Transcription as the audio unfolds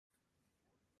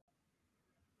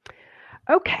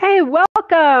Okay,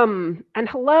 welcome and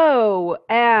hello.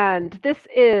 And this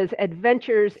is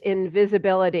Adventures in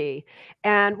Visibility.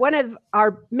 And one of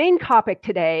our main topic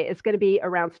today is going to be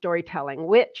around storytelling,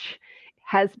 which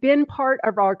has been part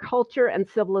of our culture and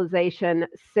civilization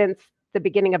since the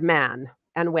beginning of man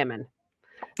and women.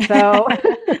 So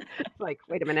like,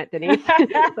 wait a minute, Denise,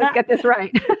 let's get this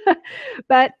right.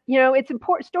 But, it's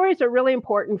important. Stories are really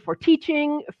important for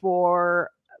teaching,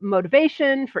 for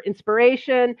motivation, for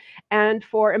inspiration, and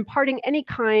for imparting any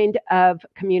kind of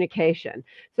communication.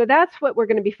 So that's what we're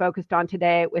going to be focused on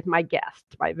today with my guest,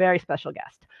 my very special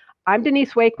guest. I'm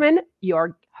Denise Wakeman,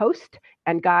 your host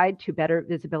and guide to better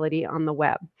visibility on the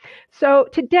web. So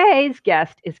today's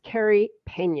guest is Carey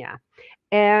Peña.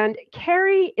 And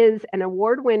Carey is an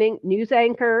award-winning news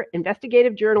anchor,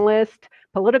 investigative journalist,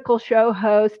 political show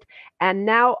host, and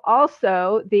now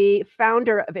also the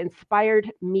founder of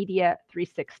Inspired Media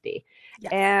 360.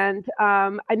 Yes. And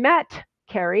I met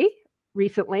Carey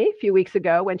recently, a few weeks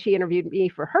ago, when she interviewed me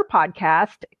for her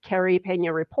podcast, Carey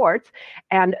Peña Reports,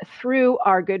 and through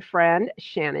our good friend,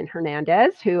 Shannon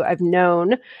Hernandez, who I've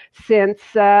known since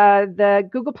the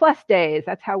Google Plus days.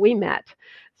 That's how we met.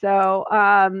 So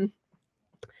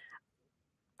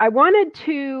I wanted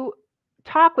to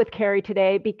talk with Carey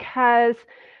today because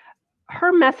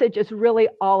her message is really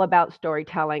all about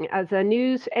storytelling. As a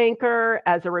news anchor,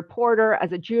 as a reporter,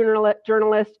 as a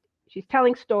journalist, she's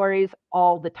telling stories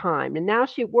all the time. And now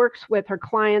she works with her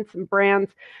clients and brands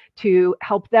to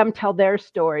help them tell their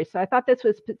stories. So I thought this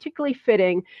was particularly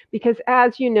fitting because,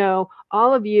 as you know,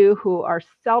 all of you who are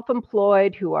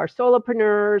self-employed, who are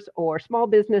solopreneurs or small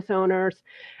business owners,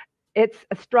 it's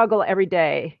a struggle every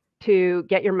day to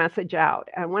get your message out.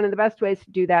 And one of the best ways to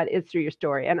do that is through your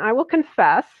story. And I will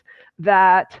confess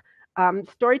that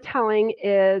storytelling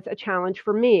is a challenge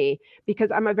for me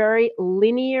because I'm a very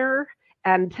linear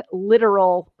and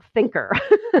literal thinker.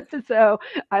 So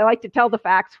I like to tell the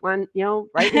facts when,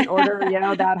 right in order,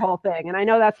 that whole thing. And I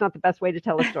know that's not the best way to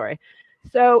tell a story.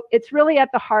 So it's really at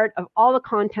the heart of all the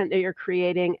content that you're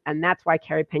creating. And that's why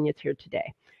Carey Peña is here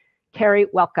today. Carey,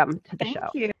 welcome to the show.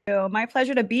 Thank you. My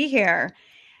pleasure to be here.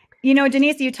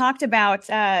 Denise, you talked about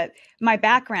my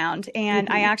background, and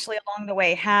I actually along the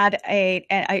way had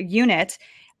a unit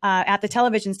at the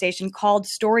television station called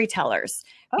Storytellers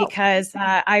because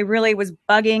I really was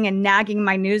bugging and nagging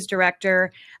my news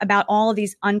director about all of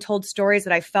these untold stories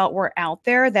that I felt were out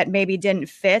there that maybe didn't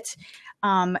fit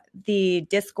the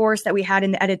discourse that we had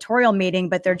in the editorial meeting,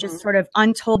 but they're just sort of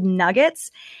untold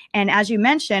nuggets. And as you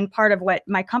mentioned, part of what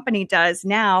my company does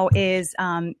now is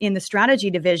in the strategy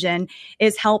division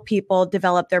is help people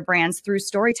develop their brands through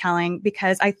storytelling,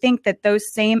 because I think that those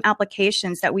same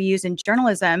applications that we use in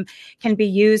journalism can be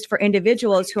used for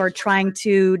individuals who are trying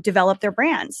to develop their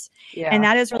brands. Yeah. And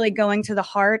that is really going to the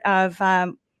heart of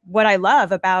what I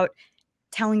love about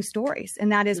telling stories.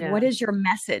 And that is, what is your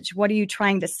message? What are you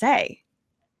trying to say?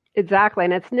 Exactly.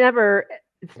 And it's never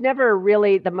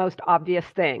really the most obvious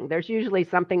thing. There's usually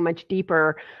something much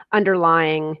deeper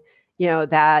underlying,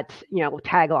 that,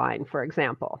 tagline, for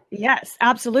example. Yes,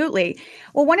 absolutely.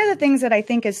 Well, one of the things that I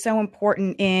think is so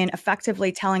important in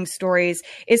effectively telling stories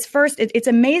is first, it's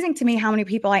amazing to me how many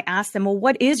people I ask them, well,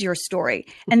 what is your story?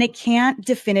 And they can't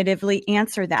definitively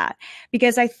answer that,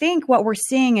 because I think what we're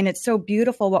seeing, and it's so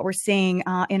beautiful what we're seeing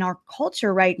in our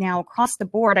culture right now across the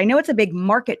board. I know it's a big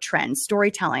market trend,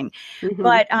 storytelling,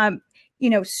 but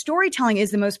storytelling is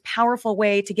the most powerful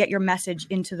way to get your message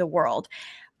into the world.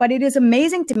 But it is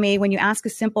amazing to me when you ask a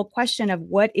simple question of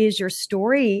what is your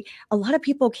story, a lot of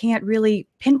people can't really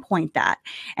pinpoint that.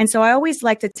 And so I always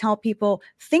like to tell people,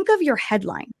 think of your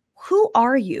headline. Who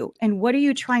are you and what are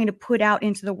you trying to put out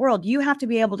into the world? You have to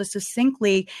be able to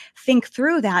succinctly think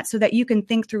through that so that you can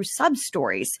think through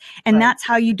sub-stories. And that's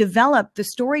how you develop the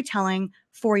storytelling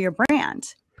for your brand.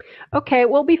 Okay,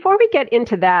 well, before we get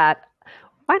into that,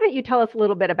 why don't you tell us a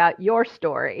little bit about your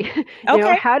story?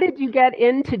 How did you get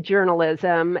into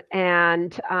journalism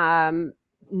and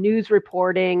news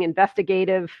reporting,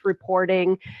 investigative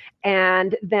reporting,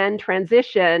 and then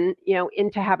transition,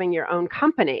 into having your own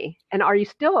company? And are you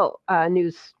still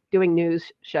doing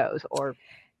news shows or?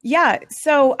 Yeah.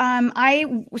 So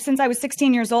since I was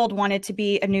 16 years old, wanted to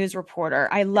be a news reporter.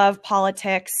 I love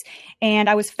politics and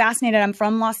I was fascinated. I'm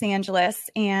from Los Angeles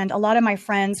and a lot of my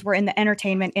friends were in the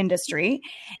entertainment industry.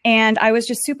 And I was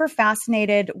just super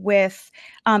fascinated with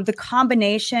the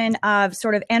combination of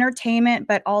sort of entertainment,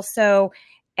 but also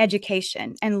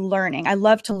education and learning. I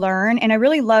love to learn, and I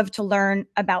really love to learn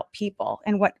about people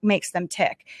and what makes them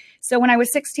tick. So when I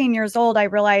was 16 years old, I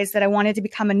realized that I wanted to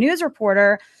become a news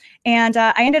reporter. And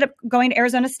I ended up going to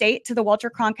Arizona State to the Walter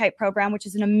Cronkite program, which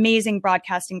is an amazing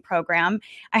broadcasting program.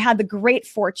 I had the great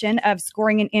fortune of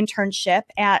scoring an internship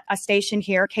at a station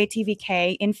here,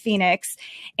 KTVK in Phoenix.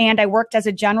 And I worked as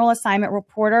a general assignment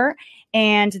reporter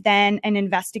and then an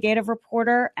investigative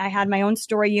reporter. I had my own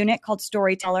story unit called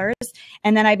Storytellers.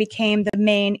 And then I became the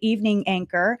main evening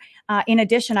anchor. In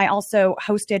addition, I also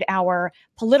hosted our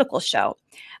political show.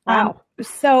 Wow.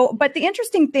 But the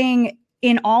interesting thing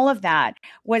in all of that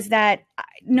was that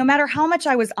no matter how much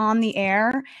I was on the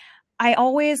air, I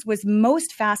always was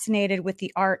most fascinated with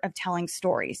the art of telling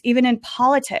stories, even in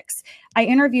politics. I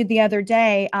interviewed the other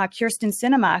day Kirsten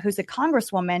Sinema, who's a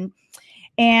congresswoman.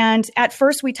 And at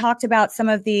first we talked about some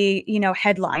of the,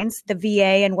 headlines, the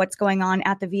VA and what's going on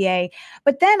at the VA.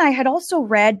 But then I had also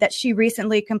read that she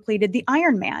recently completed the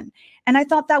Ironman. And I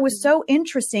thought that was so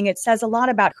interesting. It says a lot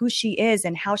about who she is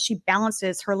and how she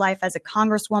balances her life as a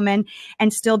congresswoman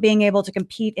and still being able to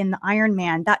compete in the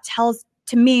Ironman. That tells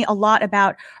to me a lot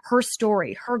about her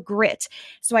story, her grit.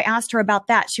 So I asked her about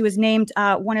that. She was named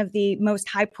one of the most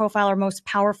high profile or most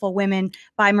powerful women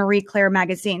by Marie Claire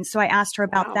magazine. So I asked her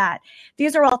about that.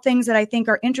 These are all things that I think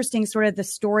are interesting, sort of the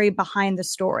story behind the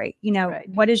story. Right.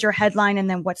 What is your headline and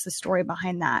then what's the story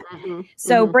behind that? Mm-hmm.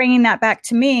 So bringing that back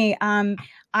to me,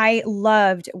 I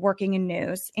loved working in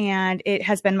news, and it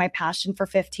has been my passion for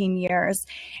 15 years.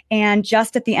 And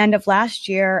just at the end of last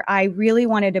year, I really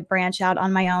wanted to branch out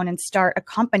on my own and start a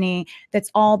company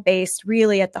that's all based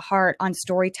really at the heart on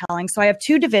storytelling. So I have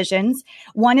two divisions.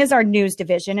 One is our news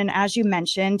division. And as you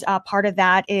mentioned, part of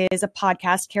that is a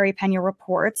podcast, Carey Peña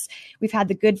Reports. We've had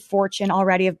the good fortune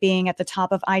already of being at the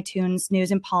top of iTunes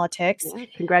News and Politics. Yeah,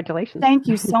 congratulations. Thank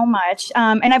you so much.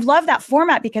 And I've loved that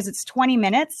format because it's 20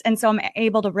 minutes. And so I'm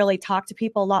able to really talk to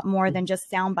people a lot more than just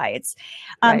sound bites.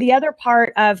 Right. The other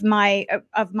part of my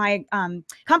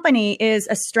company is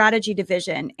a strategy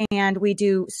division, and we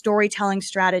do storytelling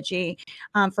strategy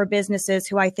for businesses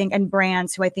who I think and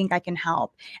brands who I think I can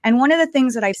help. And one of the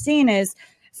things that I've seen is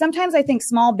sometimes I think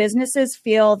small businesses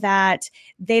feel that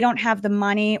they don't have the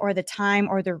money or the time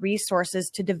or the resources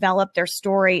to develop their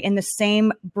story in the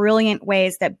same brilliant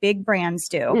ways that big brands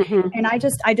do. Mm-hmm. And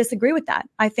I disagree with that.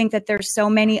 I think that there's so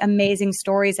many amazing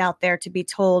stories out there to be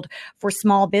told for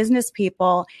small business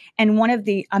people. And one of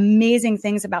the amazing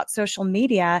things about social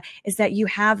media is that you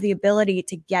have the ability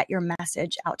to get your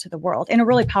message out to the world in a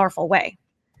really powerful way.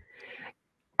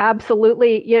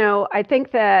 Absolutely. I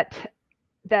think that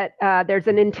there's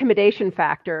an intimidation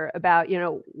factor about,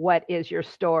 what is your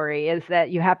story, is that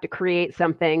you have to create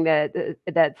something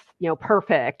that's,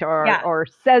 perfect or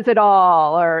says it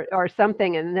all or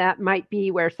something. And that might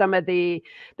be where some of the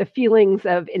feelings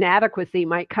of inadequacy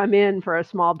might come in for a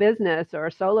small business or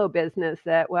a solo business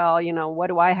that, what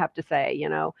do I have to say,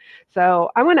 So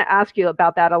I want to ask you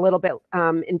about that a little bit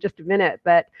in just a minute,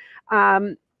 but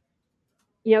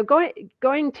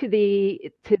going to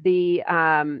the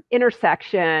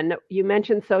intersection, you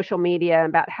mentioned social media,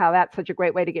 about how that's such a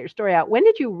great way to get your story out. When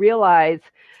did you realize,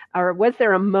 or was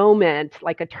there a moment,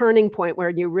 like a turning point, where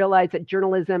you realized that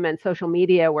journalism and social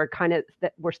media were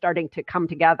were starting to come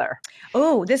together?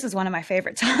 Oh, this is one of my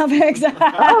favorite topics.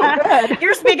 Oh, good.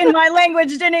 You're speaking my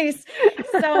language, Denise.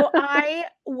 So I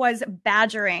was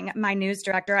badgering my news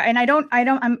director, and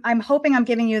I'm hoping I'm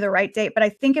giving you the right date, but I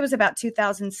think it was about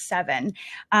 2007.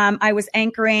 I was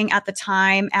anchoring at the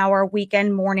time our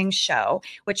weekend morning show,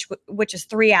 which is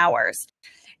 3 hours.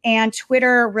 And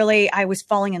Twitter, really, I was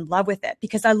falling in love with it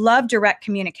because I love direct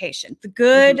communication, the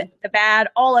good, the bad,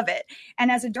 all of it.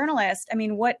 And as a journalist,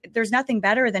 there's nothing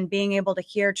better than being able to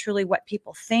hear truly what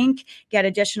people think, get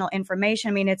additional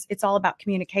information. It's all about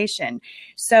communication.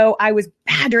 So I was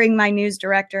badgering my news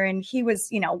director, and he was,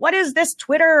 what is this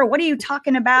Twitter? What are you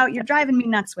talking about? You're driving me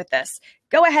nuts with this.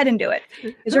 Go ahead and do it,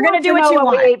 because you're going to do what you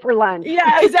want. We ate for lunch.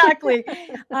 Yeah, exactly.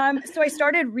 So I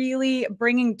started really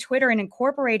bringing Twitter and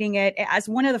incorporating it as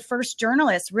one of the first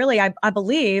journalists, really, I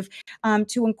believe,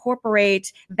 to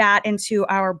incorporate that into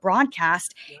our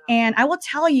broadcast. Yeah. And I will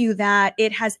tell you that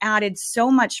it has added so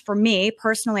much for me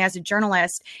personally as a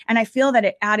journalist. And I feel that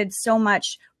it added so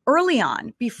much early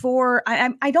on. Before,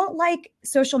 I don't like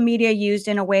social media used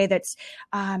in a way that's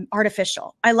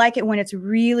artificial. I like it when it's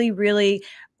really, really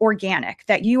organic,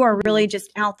 that you are really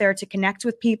just out there to connect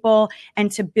with people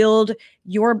and to build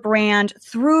your brand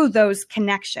through those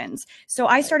connections. So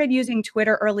I started using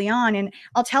Twitter early on, and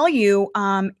I'll tell you,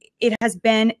 it has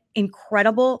been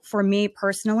incredible for me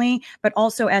personally, but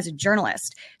also as a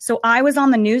journalist. So I was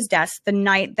on the news desk the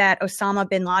night that Osama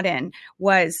bin Laden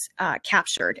was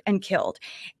captured and killed.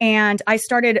 And I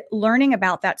started learning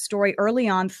about that story early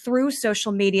on through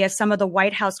social media, some of the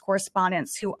White House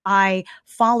correspondents who I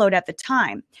followed at the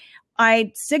time.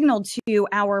 I signaled to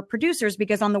our producers,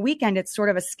 because on the weekend, it's sort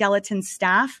of a skeleton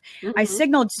staff. Mm-hmm. I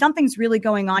signaled something's really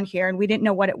going on here, and we didn't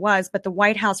know what it was, but the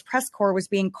White House press corps was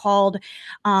being called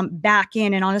back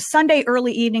in. And on a Sunday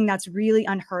early evening, that's really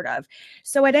unheard of.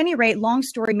 So at any rate, long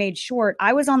story made short,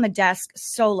 I was on the desk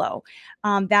solo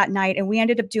that night, and we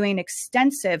ended up doing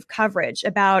extensive coverage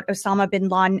about Osama bin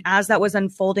Laden as that was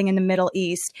unfolding in the Middle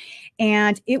East.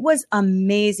 And it was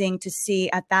amazing to see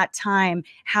at that time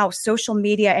how social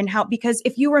media and how, because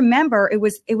if you remember, it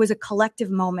was a collective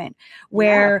moment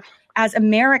where as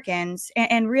Americans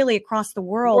and really across the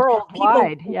world,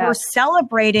 worldwide, people were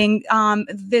celebrating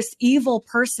this evil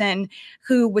person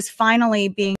who was finally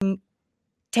being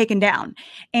taken down.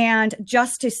 And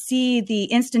just to see the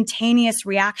instantaneous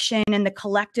reaction and the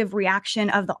collective reaction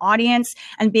of the audience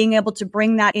and being able to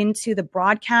bring that into the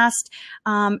broadcast,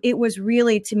 it was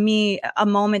really, to me, a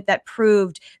moment that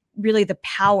proved really the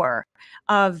power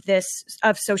of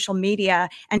social media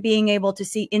and being able to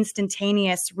see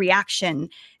instantaneous reaction.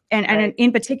 And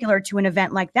in particular to an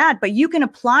event like that, but you can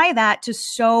apply that to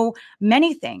so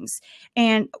many things.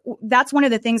 And that's one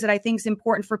of the things that I think is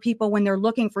important for people when they're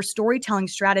looking for storytelling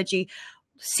strategy.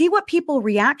 See what people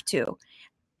react to.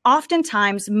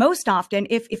 Oftentimes, most often,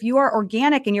 if you are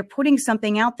organic and you're putting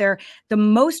something out there, the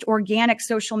most organic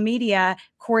social media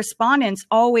correspondence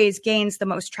always gains the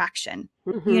most traction,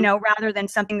 rather than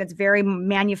something that's very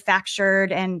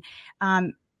manufactured. And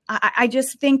I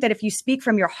just think that if you speak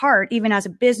from your heart, even as a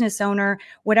business owner,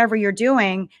 whatever you're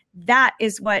doing, that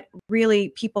is what really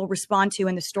people respond to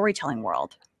in the storytelling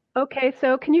world. Okay,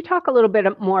 so can you talk a little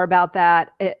bit more about that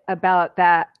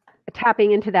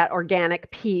tapping into that organic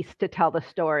piece to tell the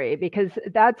story? Because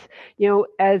that's,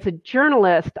 as a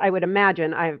journalist, I would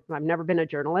imagine, I've never been a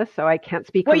journalist, so I can't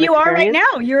speak. Well, you are right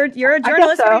now. You're a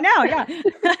journalist right now. Yeah.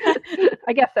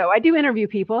 I guess so. I do interview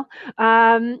people.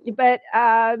 But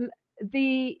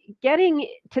the getting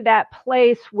to that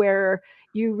place where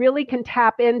you really can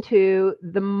tap into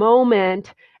the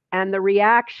moment and the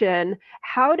reaction,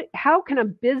 how can a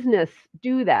business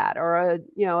do that, or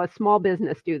a small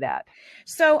business do that?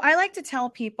 So I like to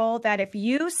tell people that if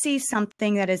you see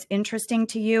something that is interesting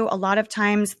to you, a lot of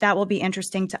times that will be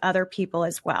interesting to other people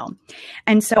as well.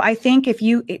 And so I think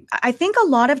a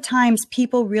lot of times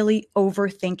people really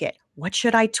overthink it. What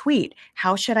should I tweet?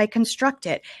 How should I construct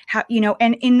it?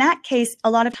 And in that case,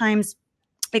 a lot of times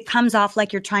it comes off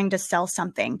like you're trying to sell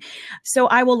something. So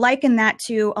I will liken that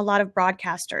to a lot of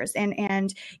broadcasters.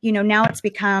 And now it's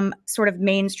become sort of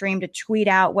mainstream to tweet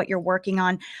out what you're working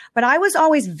on. But I was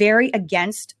always very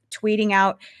against tweeting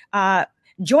out,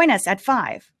 join us at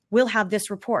 5. We'll have this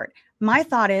report. My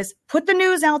thought is put the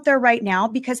news out there right now,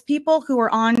 because people who are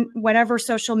on whatever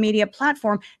social media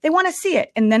platform, they want to see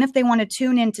it. And then if they want to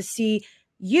tune in to see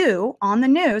you on the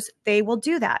news, they will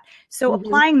do that. So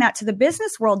applying that to the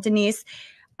business world, Denise,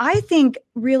 I think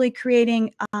really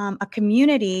creating a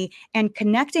community and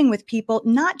connecting with people,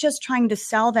 not just trying to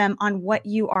sell them on what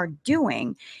you are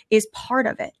doing, is part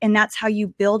of it. And that's how you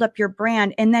build up your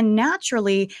brand. And then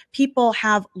naturally, people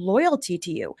have loyalty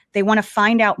to you. They want to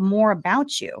find out more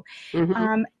about you.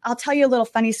 I'll tell you a little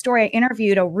funny story. I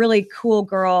interviewed a really cool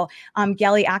girl,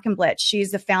 Gelly Ackenblitz.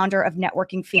 She's the founder of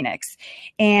Networking Phoenix.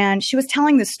 And she was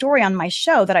telling the story on my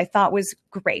show that I thought was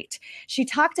great. She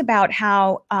talked about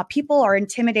how people are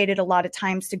intimidated a lot of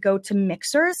times to go to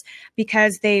mixers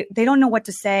because they don't know what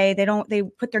to say. They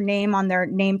put their name on their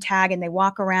name tag and they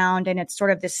walk around, and it's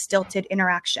sort of this stilted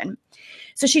interaction.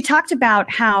 So she talked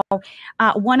about how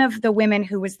one of the women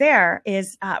who was there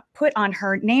is put on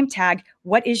her name tag,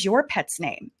 "What is your pet's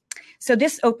name?" So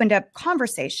this opened up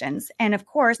conversations. And of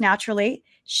course, naturally,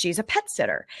 she's a pet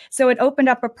sitter. So it opened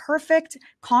up a perfect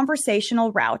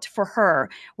conversational route for her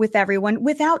with everyone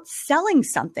without selling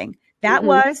something. That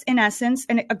was, in essence,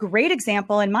 a great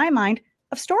example in my mind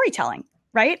of storytelling,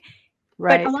 right?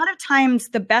 But a lot of times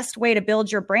the best way to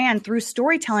build your brand through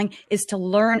storytelling is to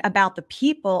learn about the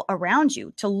people around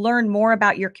you, to learn more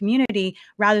about your community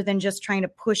rather than just trying to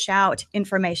push out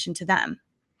information to them.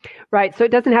 Right. So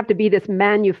it doesn't have to be this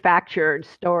manufactured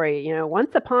story.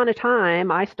 Once upon a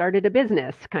time, I started a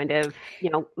business kind of,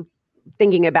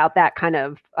 thinking about that kind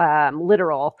of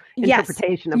literal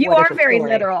interpretation of you what are is a very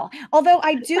story. literal. Although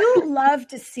I do love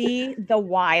to see the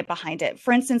why behind it.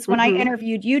 For instance, when I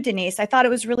interviewed you, Denise, I thought it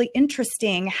was really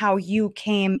interesting how you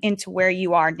came into where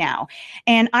you are now.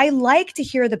 And I like to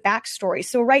hear the backstory.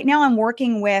 So right now I'm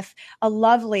working with a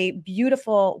lovely,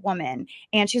 beautiful woman,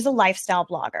 and she's a lifestyle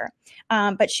blogger.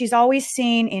 But she's always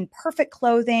seen in perfect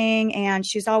clothing, and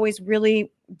she's always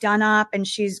really done up, and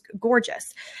she's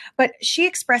gorgeous. But she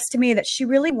expressed to me that she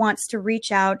really wants to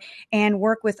reach out and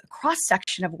work with a cross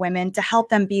section of women to help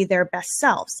them be their best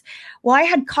selves. Well, I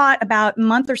had caught about a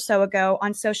month or so ago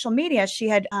on social media, she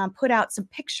had put out some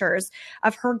pictures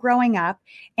of her growing up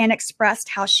and expressed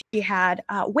how she had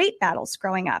weight battles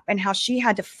growing up and how she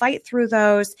had to fight through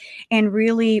those and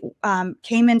really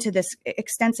came into this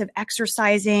extensive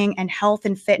exercising and health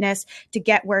and fitness to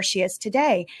get where she is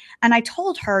today. And I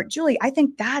told her, Julie, I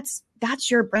think that's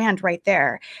your brand right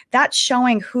there. That's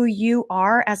showing who you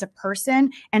are as a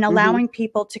person and allowing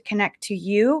people to connect to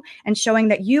you and showing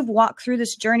that you've walked through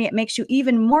this journey. It makes you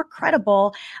even more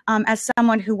credible as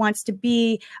someone who wants to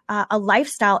be a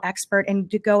lifestyle expert and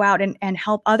to go out and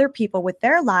help other people with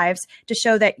their lives, to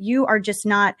show that you are just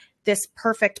not this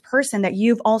perfect person, that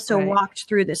you've also walked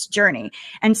through this journey.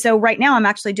 And so right now I'm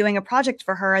actually doing a project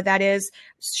for her that is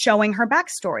showing her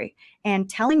backstory and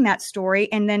telling that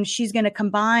story. And then she's going to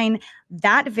combine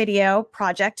that video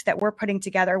project that we're putting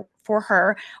together for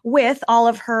her with all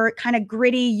of her kind of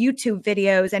gritty YouTube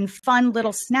videos and fun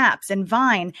little snaps and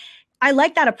Vine. I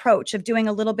like that approach of doing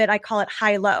a little bit, I call it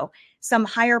high-low, some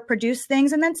higher produced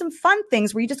things and then some fun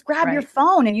things where you just grab your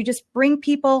phone and you just bring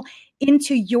people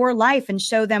into your life and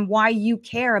show them why you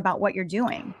care about what you're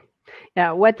doing.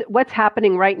 Yeah, what's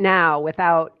happening right now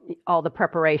without all the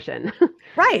preparation.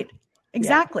 Right.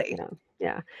 Exactly.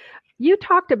 Yeah. You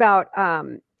talked about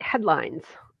headlines,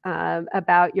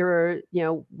 about your,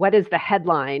 what is the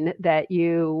headline that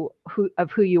who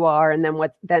you are, and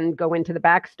then go into the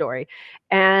backstory.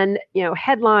 And,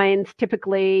 headlines,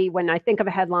 typically when I think of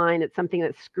a headline, it's something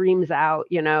that screams out,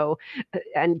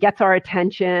 and gets our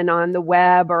attention on the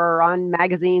web or on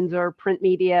magazines or print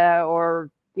media,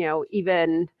 or,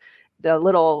 even the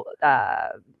little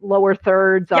lower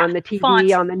thirds on the TV,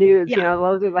 font on the news,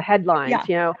 those are the headlines,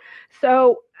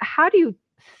 So how do you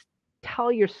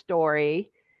tell your story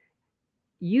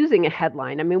using a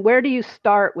headline? I mean, where do you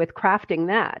start with crafting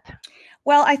that?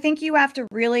 Well, I think you have to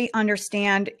really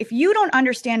understand, if you don't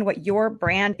understand what your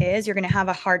brand is, you're going to have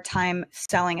a hard time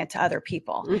selling it to other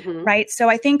people, right? So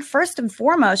I think first and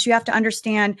foremost, you have to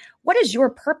understand, what is your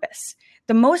purpose?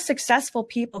 The most successful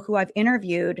people who I've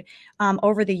interviewed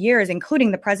over the years,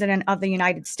 including the President of the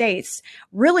United States,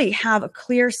 really have a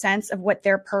clear sense of what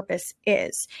their purpose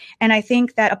is. And I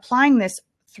think that applying this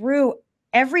through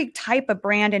every type of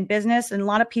brand and business, and a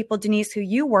lot of people, Denise, who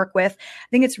you work with, I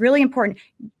think it's really important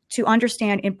to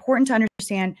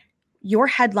understand your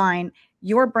headline,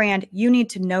 your brand. You need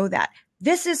to know that.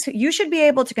 You should be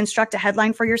able to construct a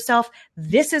headline for yourself.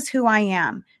 This is who I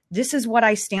am. This is what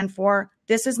I stand for.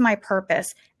 This is my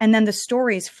purpose. And then the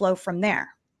stories flow from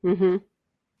there.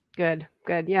 Good.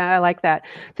 Yeah, I like that.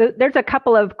 So there's a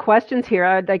couple of questions here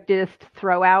I'd like to just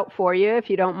throw out for you, if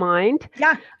you don't mind.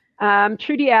 Yeah.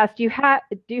 Trudy asked, do you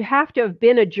have to have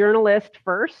been a journalist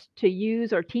first to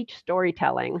use or teach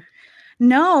storytelling?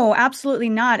 No, absolutely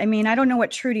not. I mean, I don't know what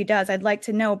Trudy does. I'd like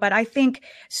to know, but I think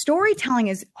storytelling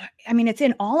it's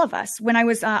in all of us. When I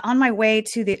was on my way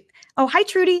to hi,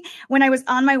 Trudy. When I was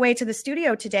on my way to the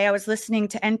studio today, I was listening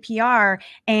to NPR,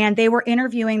 and they were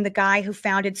interviewing the guy who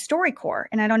founded StoryCorps.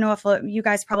 And I don't know if you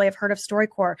guys probably have heard of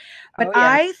StoryCorps, but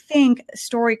I think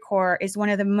StoryCorps is one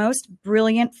of the most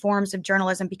brilliant forms of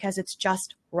journalism because it's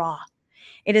just raw.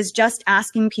 It is just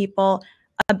asking people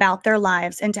about their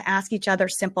lives and to ask each other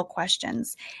simple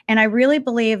questions. And I really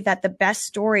believe that the best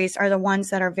stories are the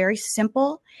ones that are very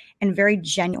simple and very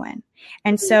genuine.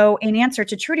 And so in answer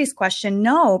to Trudy's question,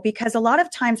 no, because a lot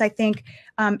of times I think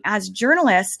as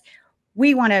journalists,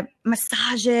 we want to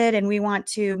massage it and we want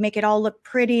to make it all look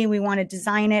pretty. We want to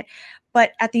design it.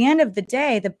 But at the end of the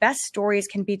day, the best stories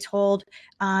can be told,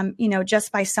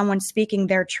 just by someone speaking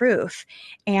their truth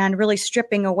and really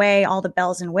stripping away all the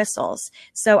bells and whistles.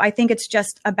 So I think it's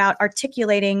just about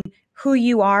articulating who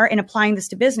you are and applying this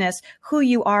to business, who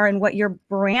you are and what your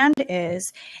brand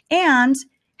is, and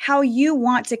how you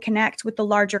want to connect with the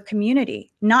larger community,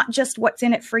 not just what's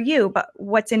in it for you, but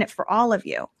what's in it for all of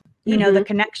you, the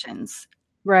connections.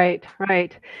 Right.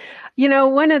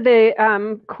 One of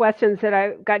the questions that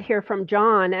I got here from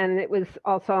John, and it was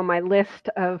also on my list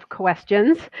of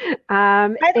questions.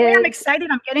 By the way, I'm excited.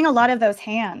 I'm getting a lot of those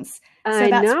hands. So I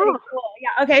that's know. pretty cool.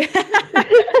 Yeah. Okay.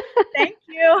 Thank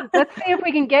you. you. Let's see if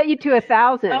we can get you to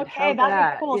 1,000. Okay,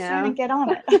 that'd be cool. Shannon, get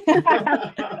on it.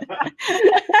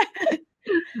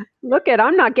 Look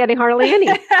I'm not getting hardly any.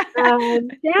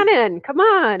 Shannon, come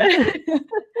on.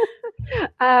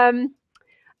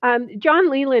 John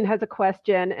Leland has a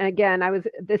question, and again, I was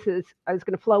going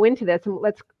to flow into this, and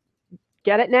let's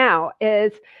get it now.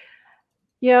 Is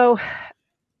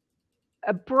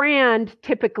a brand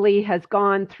typically has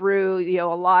gone through, a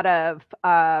lot of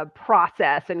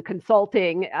process and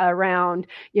consulting around,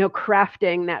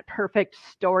 crafting that perfect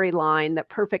storyline, that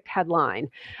perfect headline.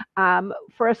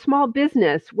 For a small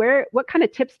business, what kind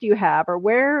of tips do you have, or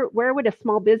where would a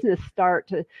small business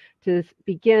start to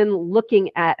begin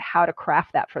looking at how to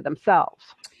craft that for themselves?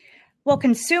 Well,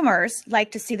 consumers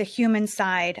like to see the human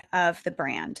side of the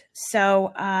brand.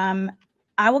 So,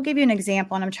 I will give you an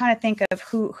example, and I'm trying to think of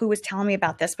who was telling me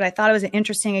about this, but I thought it was an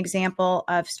interesting example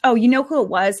of, you know who it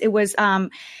was? It was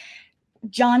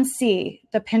John C.,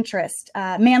 the Pinterest,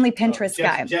 manly Pinterest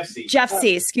guy. Jeff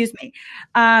C., excuse me.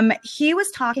 He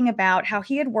was talking about how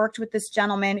he had worked with this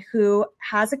gentleman who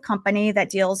has a company that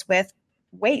deals with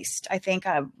waste, I think,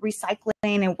 recycling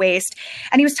and waste.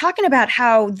 And he was talking about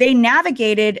how they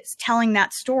navigated telling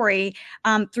that story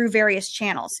through various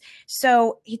channels.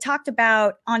 So he talked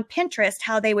about on Pinterest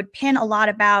how they would pin a lot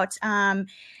about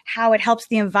how it helps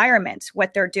the environment,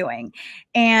 what they're doing.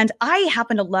 And I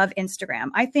happen to love Instagram.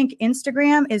 I think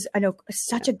Instagram is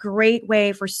such a great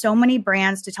way for so many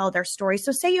brands to tell their story.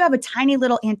 So say you have a tiny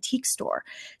little antique store,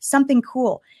 something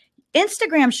cool.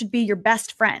 Instagram should be your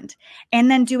best friend,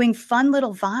 and then doing fun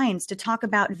little vines to talk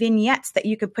about vignettes that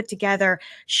you could put together,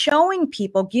 showing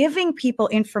people, giving people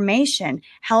information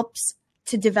helps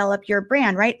to develop your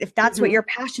brand, right? If that's what you're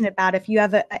passionate about, if you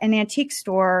have an antique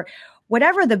store,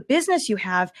 whatever the business you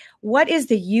have, what is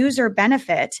the user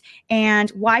benefit and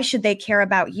why should they care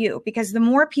about you? Because the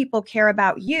more people care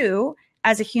about you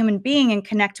as a human being and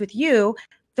connect with you,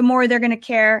 the more they're going to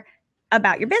care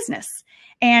about your business.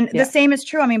 And the same is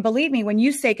true. I mean, believe me, when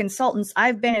you say consultants,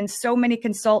 I've been in so many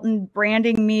consultant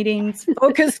branding meetings,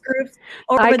 focus groups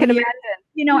over the years.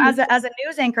 As a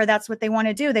news anchor, that's what they want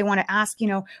to do. They want to ask,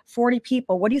 40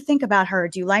 people, what do you think about her?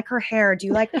 Do you like her hair? Do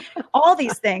you like all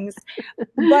these things?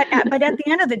 But at the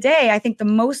end of the day, I think the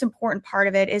most important part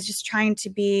of it is just trying to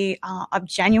be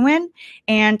genuine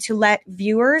and to let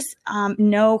viewers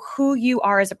know who you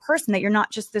are as a person, that you're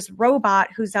not just this robot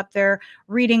who's up there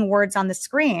reading words on the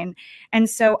screen. And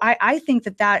so I think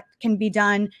that can be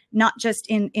done not just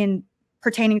in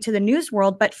pertaining to the news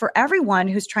world, but for everyone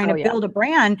who's trying to build a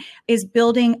brand is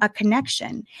building a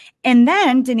connection. And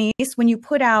then, Denise, when you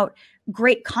put out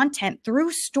great content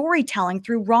through storytelling,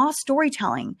 through raw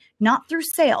storytelling, not through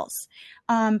sales,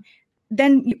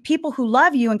 then people who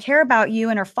love you and care about you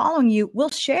and are following you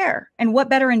will share. And what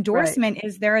better endorsement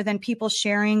is there than people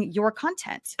sharing your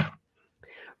content?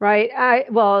 Right.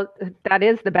 Well, that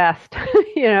is the best.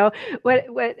 What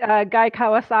Guy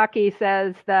Kawasaki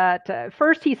says that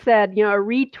first he said, a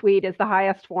retweet is the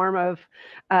highest form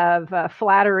of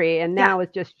flattery, and now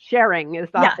it's just sharing is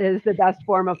the best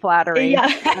form of flattery.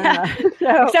 Yeah.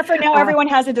 Except for now, everyone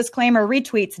has a disclaimer: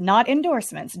 retweets, not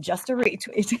endorsements, just a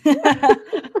retweet.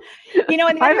 And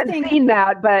I haven't seen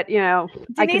that, but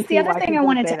Denise, the other thing I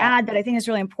wanted to add that I think is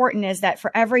really important is that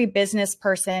for every business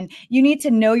person, you need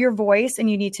to know your voice and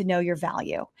you need to know your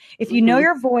value. If you know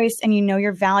your voice and you know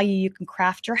your value, you can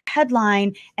craft your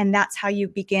headline, and that's how you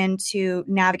begin to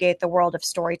navigate the world of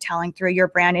storytelling through your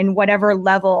brand in whatever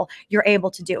level you're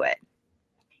able to do it.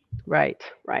 Right.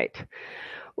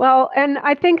 Well, and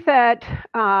I think that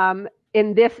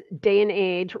in this day and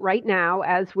age right now,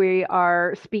 as we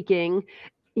are speaking,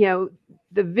 the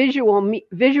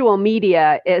visual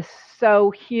media is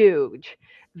so huge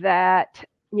that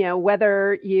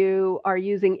whether you are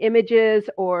using images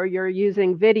or you're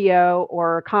using video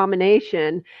or a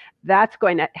combination, that's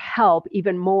going to help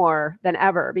even more than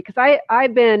ever, because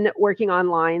I've been working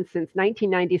online since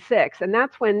 1996, and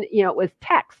that's when it was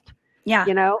text. Yeah.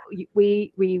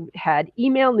 We had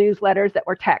email newsletters that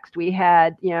were text. We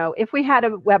had, if we had a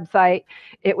website,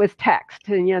 it was text.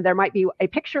 And, there might be a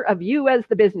picture of you as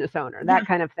the business owner, that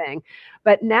kind of thing.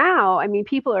 But now,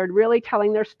 people are really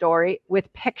telling their story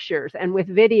with pictures and with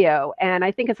video. And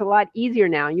I think it's a lot easier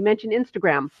now. You mentioned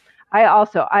Instagram.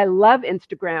 I love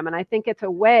Instagram. And I think it's a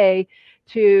way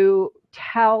to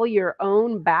tell your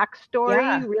own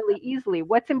backstory really easily.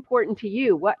 What's important to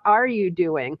you? What are you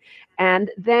doing? And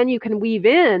then you can weave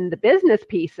in the business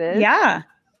pieces.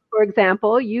 for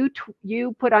example, you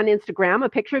put on Instagram a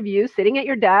picture of you sitting at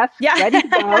your desk, Yeah. ready to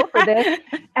go for this.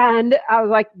 And I was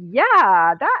like,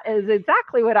 yeah, that is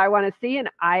exactly what I want to see. And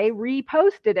I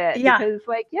reposted it because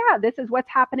this is what's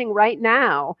happening right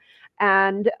now.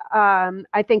 And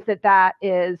I think that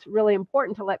is really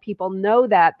important to let people know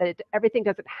that everything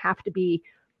doesn't have to be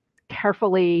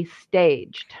carefully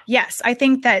staged. Yes, I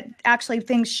think that actually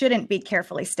things shouldn't be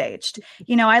carefully staged.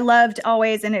 I loved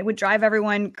always, and it would drive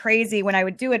everyone crazy when I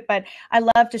would do it, but I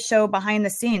love to show behind the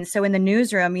scenes. So in the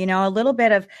newsroom, a little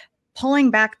bit of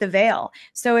pulling back the veil.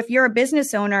 So if you're a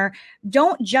business owner,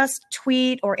 don't just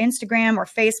tweet or Instagram or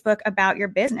Facebook about your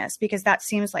business because that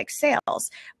seems like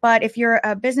sales. But if you're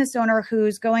a business owner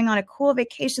who's going on a cool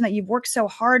vacation that you've worked so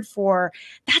hard for,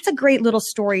 that's a great little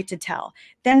story to tell.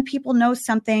 Then people know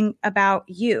something about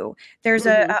you. There's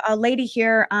a lady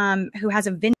here who has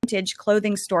a vintage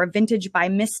clothing store, Vintage by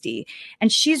Misty, and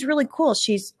she's really cool.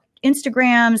 She's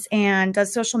Instagrams and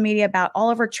does social media about all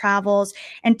of her travels.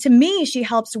 And to me, she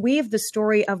helps weave the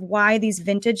story of why this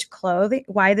vintage clothing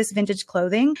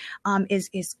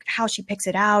is how she picks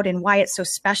it out and why it's so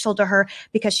special to her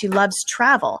because she loves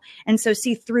travel. And so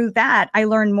through that, I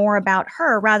learn more about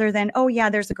her rather than, oh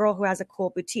yeah, there's a girl who has a cool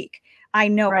boutique. I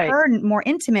know her more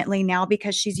intimately now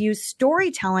because she's used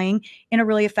storytelling in a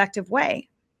really effective way.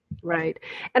 Right.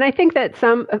 And I think that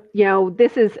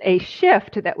this is a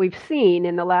shift that we've seen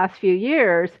in the last few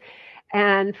years.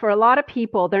 And for a lot of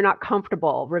people, they're not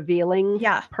comfortable revealing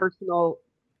personal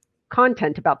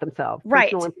content about themselves,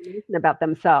 personal information about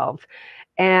themselves.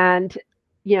 And,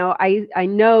 I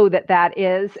know that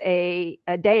is a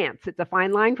dance. It's a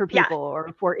fine line for people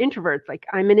or for introverts. Like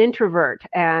I'm an introvert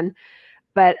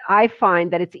but I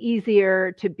find that it's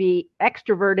easier to be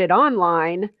extroverted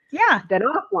online than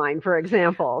offline, for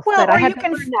example. Well, I had to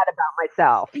learn that about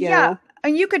myself. You know?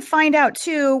 And you could find out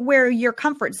too where your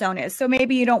comfort zone is. So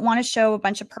maybe you don't want to show a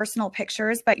bunch of personal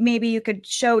pictures, but maybe you could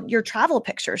show your travel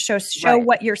pictures, show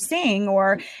what you're seing,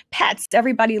 or pets.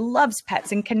 Everybody loves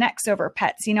pets and connects over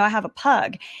pets. I have a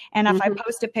pug, and if I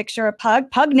post a picture of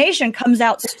Pug Nation comes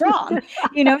out strong.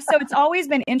 So it's always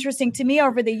been interesting to me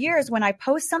over the years when I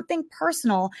post something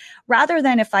personal, rather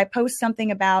than if I post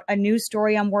something about a news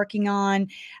story I'm working on.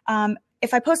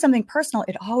 If I post something personal,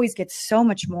 it always gets so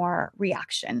much more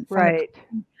reaction.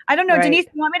 I don't know, Denise,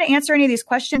 you want me to answer any of these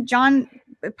questions? John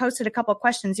posted a couple of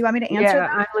questions. You want me to answer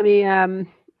them? Let me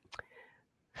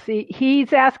see.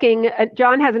 He's asking,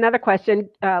 John has another question.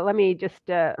 Let me just,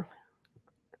 now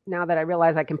that I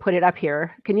realize I can put it up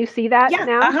here. Can you see that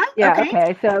now?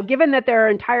 Okay. So given that there are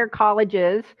entire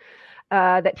colleges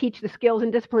that teach the skills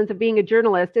and disciplines of being a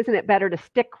journalist, isn't it better to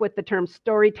stick with the term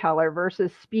storyteller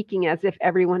versus speaking as if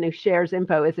everyone who shares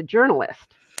info is a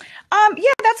journalist?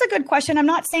 That's a good question. I'm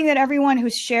not saying that everyone who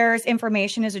shares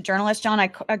information is a journalist, John. I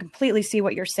completely see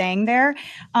what you're saying there.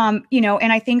 And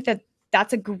I think that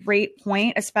that's a great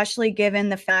point, especially given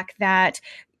the fact that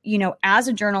as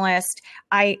a journalist,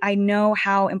 I know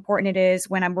how important it is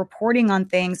when I'm reporting on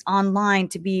things online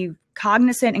to be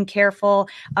cognizant and careful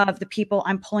of the people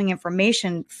I'm pulling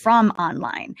information from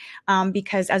online.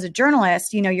 Because as a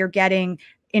journalist, you're getting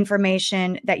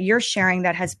information that you're sharing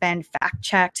that has been fact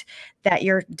checked, that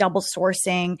you're double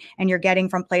sourcing, and you're getting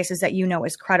from places that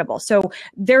is credible. So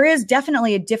there is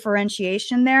definitely a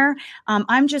differentiation there.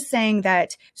 I'm just saying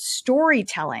that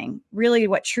storytelling, really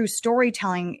what true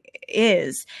storytelling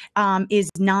is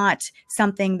not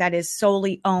something that is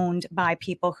solely owned by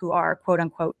people who are quote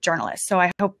unquote journalists. So I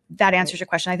hope that answers your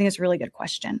question. I think it's a really good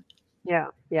question. Yeah.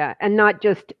 And not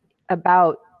just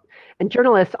and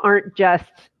journalists aren't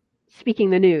just speaking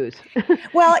the news.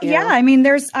 Well, I mean,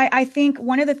 I think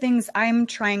one of the things I'm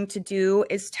trying to do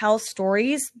is tell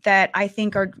stories that I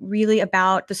think are really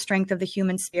about the strength of the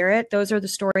human spirit. Those are the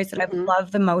stories that I've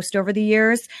loved the most over the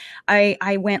years.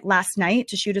 I went last night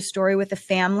to shoot a story with a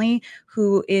family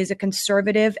who is a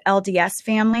conservative LDS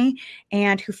family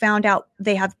and who found out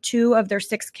they have 2 of their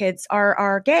 6 kids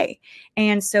are gay.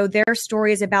 And so their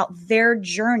story is about their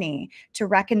journey to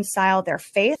reconcile their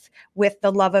faith with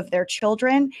the love of their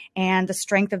children and the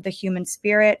strength of the human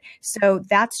spirit. So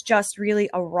that's just really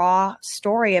a raw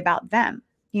story about them,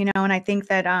 and I think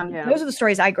that those are the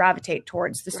stories I gravitate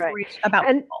towards, the stories about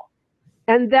people.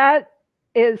 And that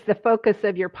is the focus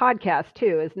of your podcast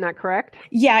too, isn't that correct?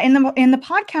 Yeah, in the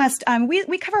podcast,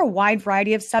 we cover a wide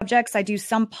variety of subjects. I do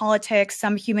some politics,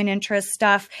 some human interest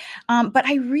stuff, but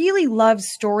I really love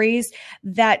stories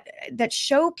that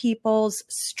show people's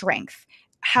strength.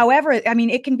 However, I mean,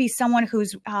 it can be someone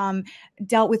who's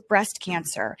dealt with breast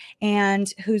cancer and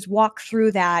who's walked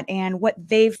through that and what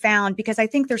they've found, because I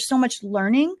think there's so much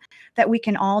learning that we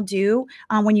can all do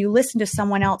when you listen to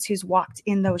someone else who's walked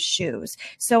in those shoes.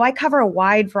 So I cover a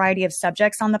wide variety of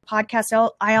subjects on the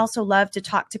podcast. I also love to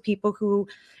talk to people who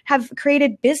have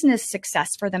created business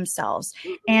success for themselves.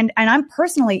 And I'm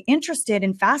personally interested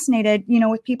and fascinated,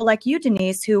 with people like you,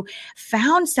 Denise, who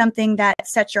found something that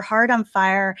set your heart on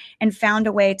fire and found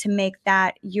a way to make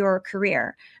that your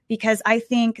career. Because I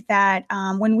think that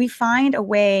when we find a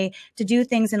way to do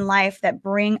things in life that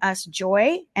bring us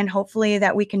joy, and hopefully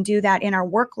that we can do that in our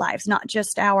work lives, not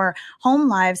just our home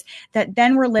lives, that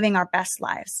then we're living our best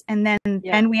lives. And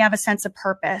then we have a sense of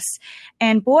purpose.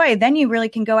 And boy, then you really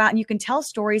can go out and you can tell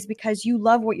stories because you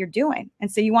love what you're doing. And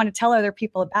so you want to tell other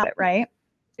people about it, right?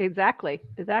 Exactly.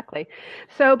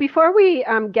 So before we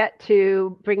get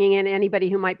to bringing in anybody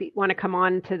who might want to come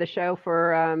on to the show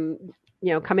for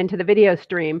come into the video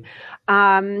stream.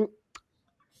 How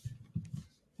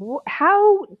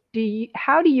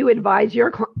do you advise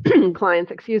your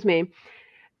clients,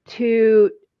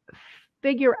 to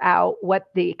figure out what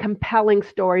the compelling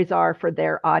stories are for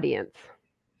their audience?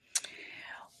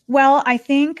 Well, I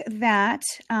think that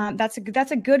that's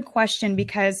a good question,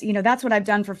 because that's what I've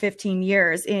done for 15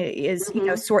 years is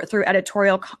sort through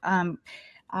editorial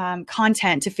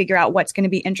content to figure out what's going to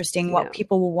be interesting, what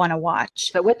people will want to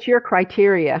watch. So what's your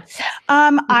criteria?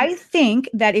 I think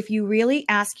that if you really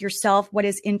ask yourself what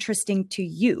is interesting to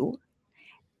you,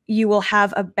 you will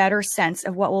have a better sense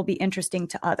of what will be interesting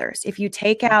to others. If you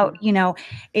take out,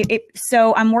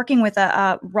 so I'm working with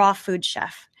a raw food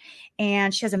chef.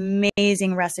 And she has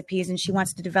amazing recipes, and she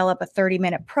wants to develop a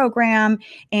 30-minute program.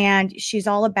 And she's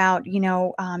all about,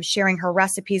 sharing her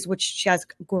recipes, which she has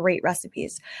great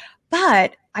recipes.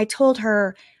 But I told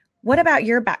her, what about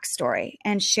your backstory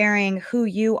and sharing who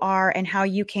you are and how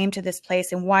you came to this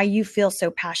place and why you feel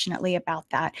so passionately about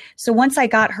that? So once I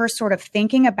got her sort of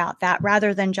thinking about that,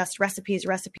 rather than just recipes,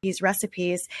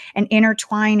 and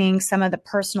intertwining some of the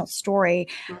personal story,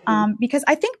 because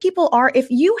I think people are, if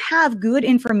you have good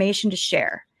information to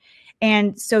share,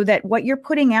 and so that what you're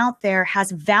putting out there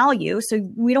has value, so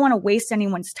we don't want to waste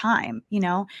anyone's time,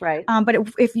 Right. But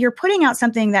if you're putting out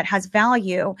something that has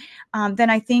value, then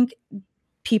I think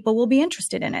people will be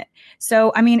interested in it.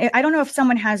 So, I mean, I don't know if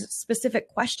someone has specific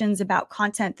questions about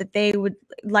content that they would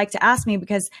like to ask me,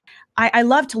 because I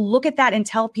love to look at that and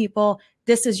tell people,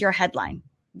 this is your headline.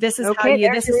 This is how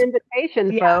you, this is your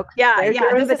invitation, folks. There's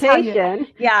your invitation.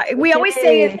 We always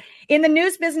say in the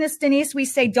news business, Denise, we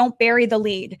say, don't bury the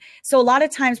lead. So a lot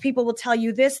of times people will tell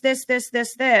you this.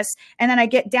 And then I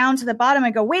get down to the bottom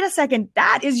and go, wait a second,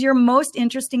 that is your most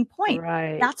interesting point.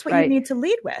 Right. That's what you need to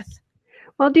lead with.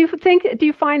 Well, do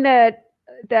you find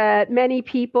that many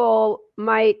people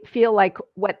might feel like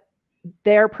what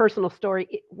their personal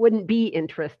story wouldn't be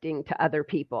interesting to other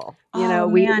people?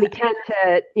 We tend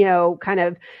to, kind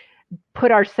of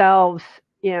put ourselves,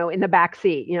 in the back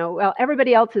seat, well,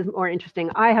 everybody else is more interesting.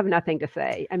 I have nothing to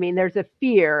say. I mean, there's a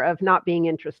fear of not being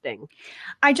interesting.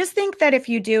 I just think that if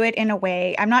you do it in a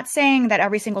way, I'm not saying that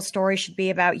every single story should be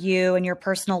about you and your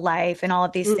personal life and all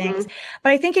of these things,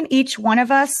 but I think in each one of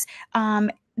us,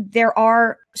 there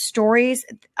are stories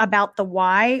about the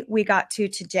why we got to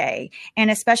today. And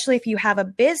especially if you have a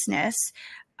business,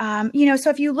 so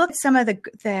if you look at some of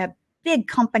the big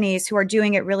companies who are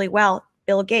doing it really well,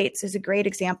 Bill Gates is a great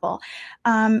example.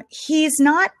 He's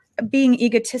not being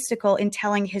egotistical in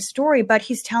telling his story, but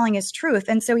he's telling his truth.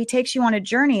 And so he takes you on a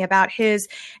journey about this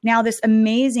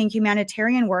amazing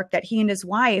humanitarian work that he and his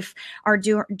wife are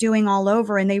doing all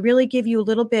over. And they really give you a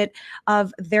little bit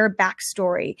of their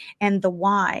backstory and the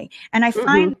why. And I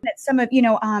find that some of,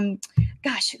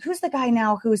 who's the guy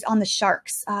now who's on the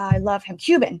Sharks? I love him.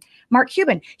 Mark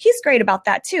Cuban. He's great about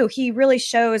that too. He really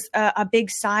shows a big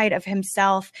side of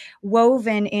himself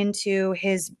woven into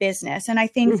his business. And I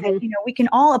think that, we can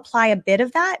all apply a bit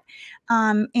of that.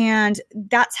 And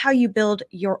that's how you build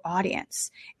your audience,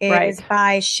 is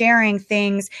by sharing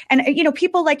things. And,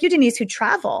 people like you, Denise, who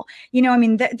travel,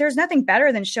 there's nothing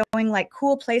better than showing like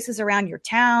cool places around your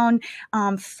town,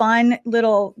 fun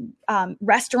little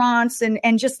restaurants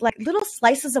and just like little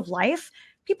slices of life.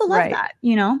 People love that,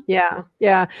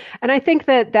 Yeah. And I think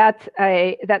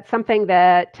that's something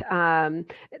that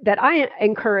that I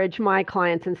encourage my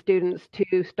clients and students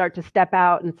to start to step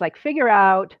out, and it's like figure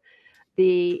out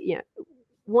the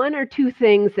one or two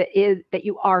things that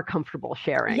you are comfortable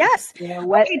sharing. Yes.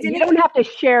 You don't have to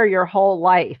share your whole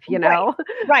life,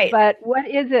 Right. But what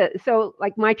is it? So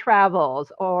like my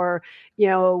travels, or,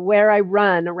 where I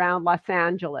run around Los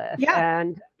Angeles,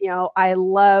 and, I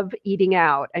love eating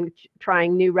out and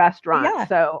trying new restaurants. Yeah.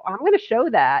 So I'm going to show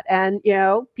that, and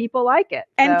people like it.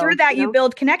 And so, through that, you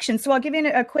build connections. So I'll give you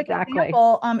a quick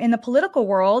example. In the political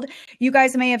world, you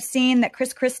guys may have seen that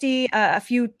Chris Christie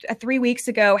 3 weeks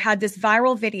ago had this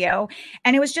viral video,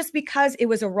 and it was just because it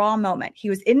was a raw moment. He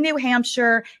was in New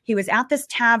Hampshire. He was at this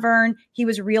tavern. He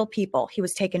was real people. He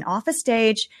was taken off a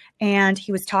stage, and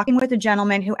he was talking with a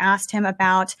gentleman who asked him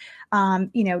about,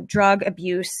 drug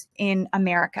abuse in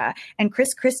America. And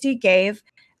Chris Christie gave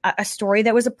a story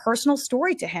that was a personal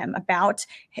story to him about,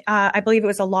 I believe it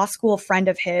was a law school friend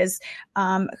of his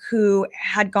who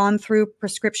had gone through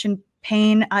prescription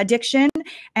pain addiction.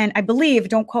 And I believe,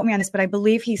 don't quote me on this, but I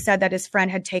believe he said that his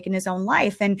friend had taken his own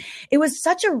life. And it was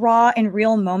such a raw and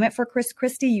real moment for Chris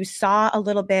Christie. You saw a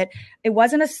little bit. It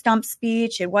wasn't a stump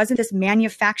speech. It wasn't this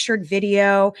manufactured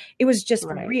video. It was just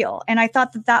real. And I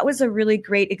thought that was a really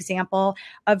great example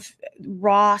of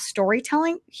raw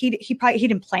storytelling. He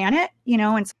didn't plan it,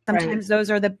 and sometimes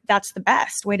that's the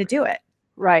best way to do it.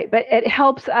 Right. But it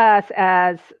helps us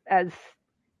as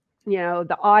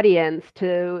the audience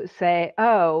to say,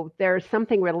 oh, there's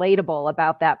something relatable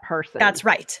about that person. That's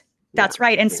right. That's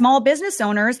right. And small business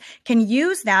owners can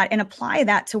use that and apply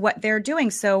that to what they're doing.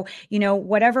 So,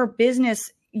 whatever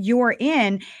business you're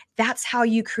in, that's how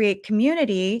you create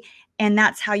community. And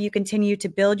that's how you continue to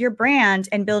build your brand,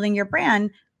 and building your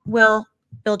brand will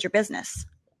build your business.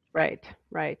 Right.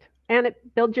 Right. And it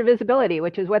builds your visibility,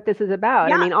 which is what this is about.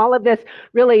 Yeah. I mean, all of this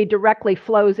really directly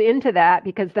flows into that,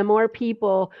 because the more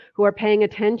people who are paying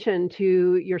attention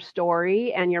to your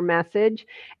story and your message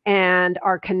and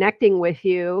are connecting with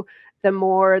you, the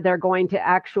more they're going to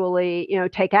actually,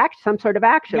 take some sort of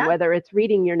action, whether it's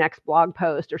reading your next blog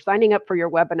post or signing up for your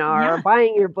webinar or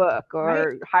buying your book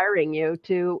or hiring you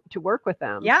to work with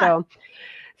them. Yeah.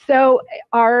 So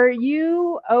are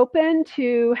you open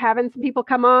to having some people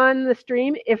come on the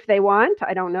stream if they want?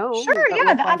 I don't know. Sure,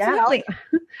 yeah, absolutely.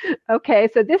 Okay,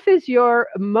 so this is your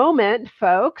moment,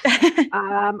 folks.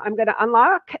 I'm going to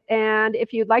unlock, and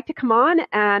if you'd like to come on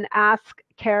and ask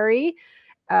Carey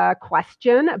a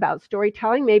question about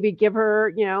storytelling, maybe give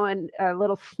her, a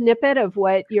little snippet of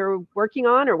what you're working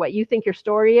on or what you think your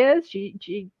story is.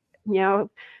 She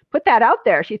put that out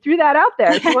there. She threw that out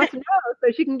there. She wants to know so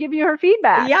she can give you her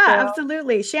feedback. Yeah, so,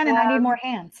 absolutely. Shannon, I need more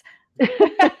hands.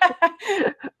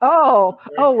 Oh,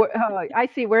 I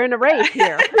see. We're in a race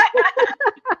here.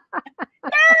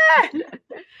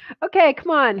 Okay, come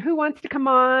on. Who wants to come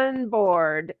on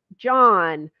board?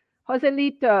 John,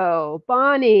 Joselito,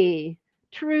 Bonnie,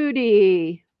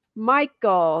 Trudy,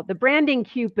 Michael, the branding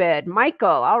Cupid. Michael,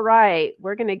 all right.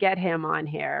 We're going to get him on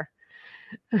here.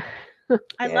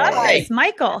 I love this.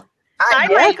 Michael. Hi,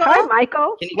 Michael. Hi,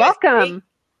 Michael. Welcome.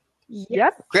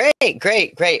 Yep. Great.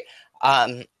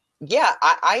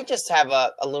 I just have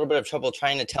a little bit of trouble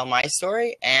trying to tell my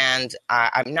story, and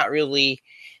I'm not really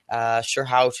sure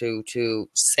how to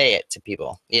say it to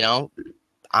people,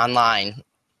 online,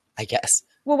 I guess.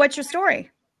 Well, what's your story?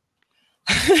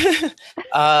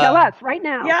 Tell us right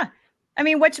now. Yeah. I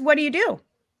mean, what do you do?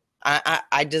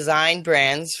 I design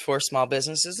brands for small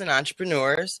businesses and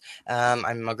entrepreneurs.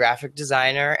 I'm a graphic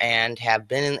designer and have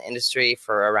been in the industry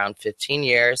for around 15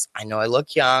 years. I know I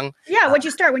look young. Yeah, what'd you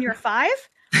start when you were 5?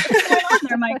 What's going on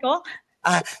there, Michael?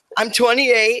 I'm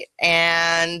 28,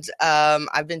 and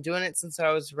I've been doing it since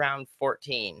I was around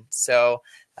 14. So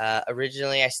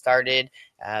originally I started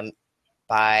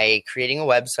by creating a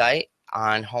website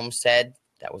on Homestead.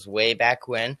 That was way back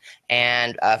when.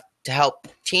 And to help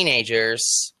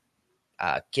teenagers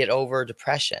get over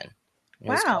depression. It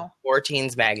was called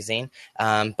 14's magazine,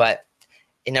 but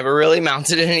it never really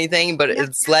mounted to anything, but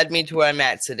it's led me to where I'm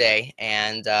at today.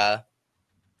 And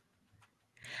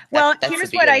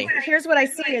here's what I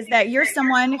see is that you're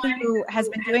someone who has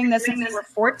been doing this since you were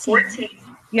 14.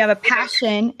 You have a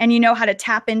passion and you know how to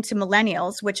tap into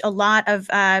millennials, which a lot of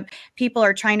people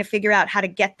are trying to figure out how to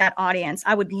get that audience.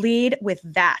 I would lead with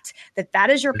that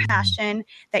is your passion,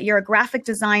 that you're a graphic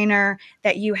designer,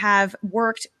 that you have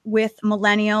worked with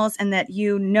millennials, and that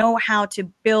you know how to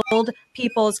build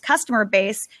people's customer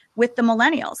base with the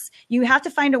millennials. You have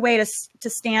to find a way to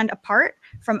stand apart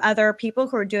from other people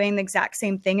who are doing the exact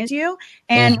same thing as you.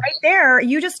 And right there,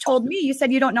 you just told me, you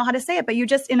said you don't know how to say it, but you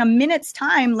just, in a minute's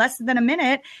time, less than a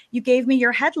minute, you gave me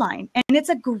your headline. And it's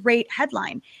a great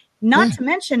headline. Not to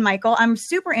mention, Michael, I'm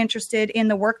super interested in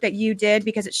the work that you did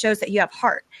because it shows that you have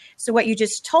heart. So what you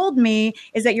just told me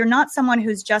is that you're not someone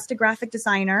who's just a graphic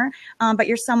designer, but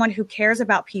you're someone who cares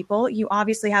about people. You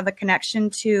obviously have a connection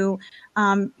to,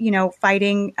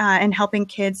 fighting and helping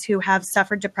kids who have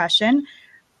suffered depression.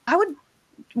 I would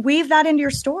weave that into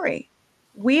your story.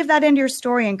 weave that into your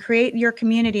story and create your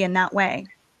community in that way.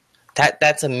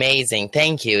 That's amazing.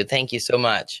 Thank you. Thank you so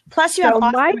much. Plus you have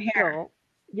awesome hair.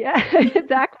 Yeah,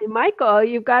 exactly. Michael,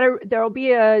 there'll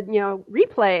be a,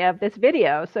 replay of this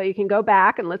video, so you can go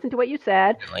back and listen to what you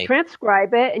said,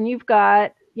 transcribe it, and you've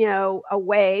got, a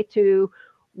way to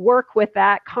work with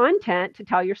that content to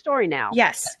tell your story now.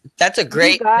 Yes. That's a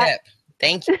great tip.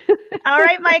 Thank you. All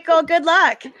right, Michael, good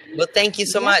luck. Well, thank you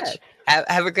so much.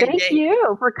 Have a great day. Thank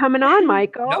you for coming on,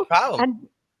 Michael. No problem. And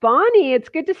Bonnie, it's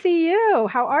good to see you.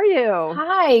 How are you?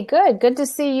 Hi, good. Good to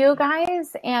see you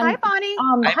guys. And hi, Bonnie.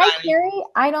 Hi, Carey.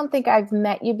 I don't think I've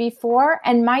met you before.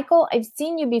 And Michael, I've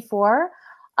seen you before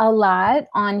a lot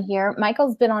on here.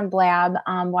 Michael's been on Blab,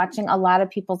 watching a lot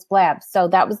of people's Blabs. So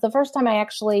that was the first time I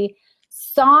actually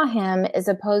saw him as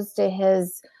opposed to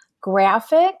his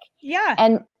graphic. Yeah.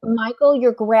 And Michael,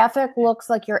 your graphic looks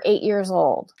like you're 8 years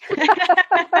old.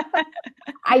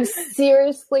 I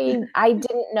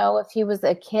didn't know if he was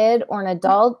a kid or an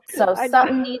adult. So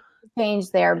something needs to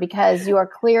change there because you are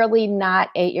clearly not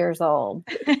 8 years old.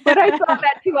 But I saw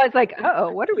that too. I was like,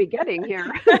 oh, what are we getting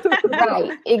here?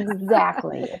 Right,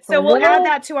 exactly. So we'll add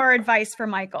that to our advice for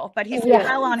Michael, but he's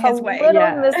well on his way. A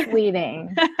little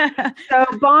misleading. So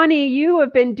Bonnie, you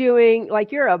have been doing,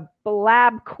 you're a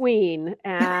Blab queen,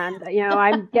 and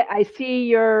I see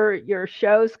your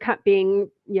shows being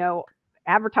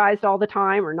advertised all the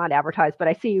time, or not advertised, but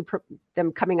I see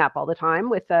them coming up all the time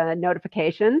with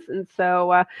notifications. And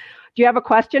so, do you have a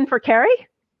question for Carey?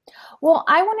 Well,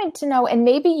 I wanted to know, and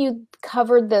maybe you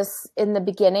covered this in the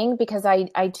beginning because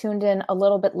I tuned in a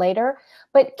little bit later.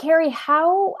 But Carey,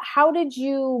 how did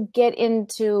you get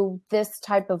into this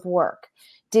type of work?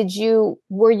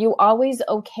 Were you always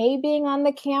okay being on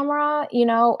the camera?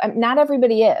 Not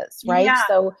everybody is, right? Yeah.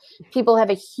 So people have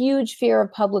a huge fear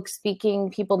of public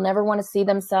speaking. People never want to see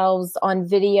themselves on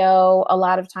video a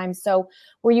lot of times. So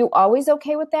were you always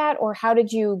okay with that, or how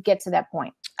did you get to that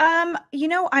point?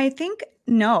 I think,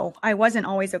 no, I wasn't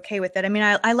always okay with it. I mean,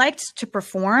 I liked to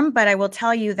perform, but I will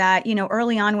tell you that,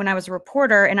 early on when I was a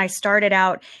reporter and I started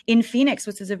out in Phoenix,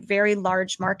 which is a very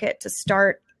large market to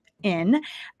start in.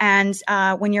 And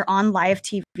when you're on live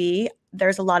TV,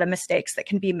 there's a lot of mistakes that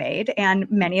can be made, and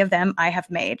many of them I have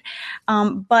made.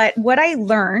 But what I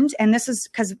learned, and this is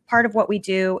because part of what we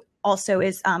do also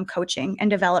is coaching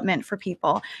and development for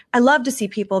people. I love to see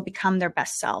people become their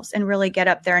best selves and really get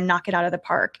up there and knock it out of the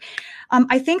park.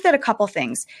 I think that a couple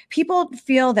things. People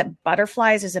feel that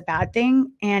butterflies is a bad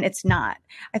thing, and it's not.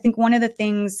 I think one of the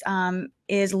things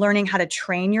is learning how to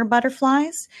train your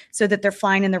butterflies so that they're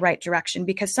flying in the right direction,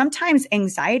 because sometimes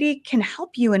anxiety can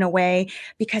help you in a way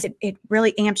because it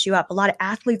really amps you up. A lot of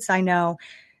athletes I know,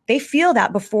 they feel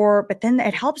that before, but then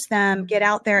it helps them get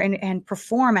out there and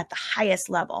perform at the highest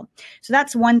level. So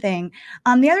that's one thing.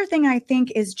 The other thing I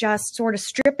think is just sort of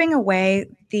stripping away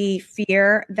the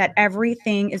fear that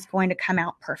everything is going to come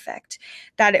out perfect.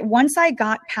 That once I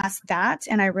got past that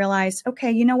and I realized,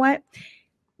 okay, you know what?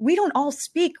 We don't all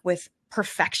speak with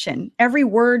perfection. Every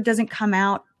word doesn't come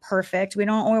out perfect. We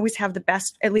don't always have the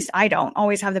best, at least I don't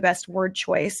always have the best word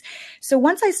choice. So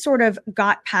once I sort of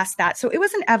got past that, so it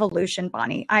was an evolution,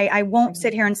 Bonnie. I won't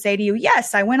sit here and say to you,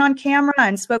 yes, I went on camera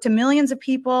and spoke to millions of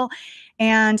people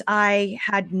and I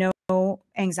had no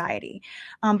anxiety.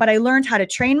 But I learned how to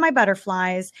train my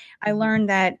butterflies. I learned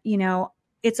that,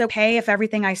 it's okay if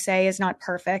everything I say is not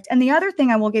perfect. And the other thing,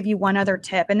 I will give you one other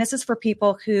tip, and this is for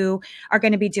people who are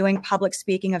going to be doing public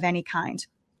speaking of any kind.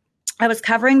 I was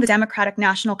covering the Democratic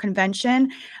National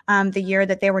Convention the year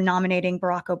that they were nominating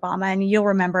Barack Obama. And you'll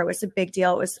remember it was a big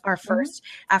deal. It was our first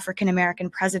African-American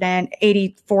president.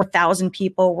 84,000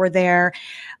 people were there.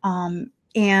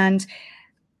 And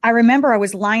I remember I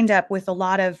was lined up with a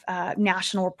lot of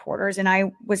national reporters, and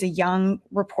I was a young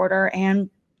reporter,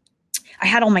 and I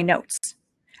had all my notes.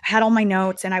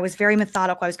 And I was very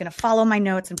methodical. I was going to follow my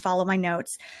notes.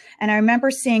 And I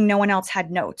remember seeing no one else had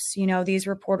notes. These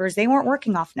reporters, they weren't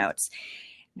working off notes.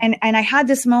 And I had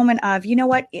this moment of, you know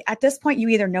what, at this point, you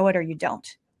either know it or you don't.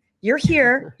 You're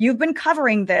here. You've been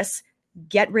covering this.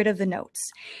 Get rid of the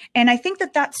notes. And I think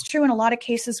that that's true in a lot of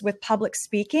cases with public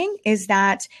speaking, is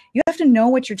that you have to know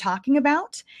what you're talking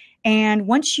about. And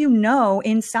once you know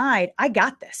inside, I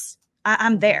got this.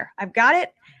 I'm there. I've got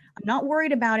it. I'm not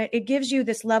worried about it. It gives you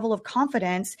this level of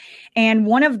confidence. And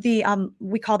one of the,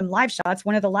 we call them live shots.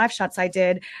 One of the live shots I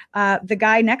did, the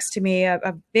guy next to me,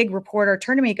 a big reporter,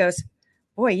 turned to me and goes,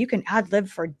 boy, you can ad lib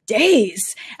for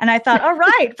days. And I thought, all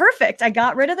right, perfect. I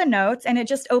got rid of the notes, and it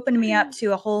just opened me up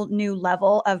to a whole new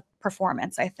level of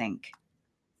performance, I think.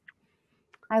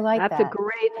 I like that. That's a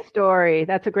great story.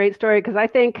 That's a great story, because I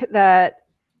think that,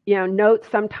 notes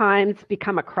sometimes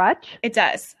become a crutch. It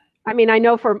does. I mean, I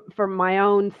know for my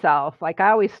own self, like I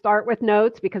always start with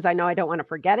notes because I know I don't want to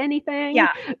forget anything.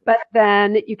 Yeah. But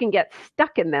then you can get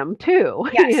stuck in them too,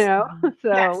 Yes. you know. So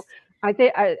Yes. I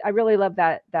think I really love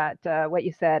that what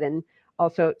you said, and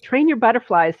also train your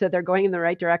butterflies so they're going in the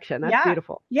right direction. That's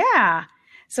beautiful. Yeah.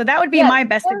 So that would be my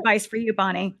best advice for you,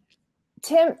 Bonnie.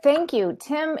 Tim, thank you.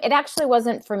 Tim, it actually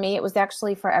wasn't for me. It was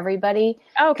actually for everybody.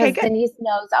 Okay, good. good. Denise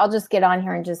knows I'll just get on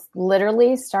here and just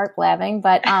literally start blabbing.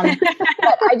 But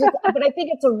but I think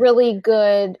it's a really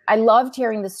good, I loved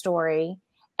hearing the story.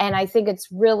 And I think it's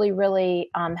really,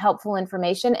 really helpful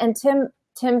information. And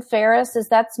Tim Ferriss, is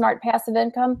that Smart Passive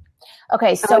Income?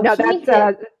 Okay, so no,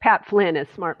 that's Pat Flynn is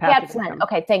Smart Passive Income. Flynn.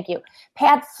 Okay, thank you.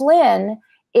 Pat Flynn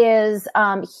is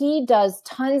he does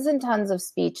tons and tons of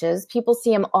speeches. People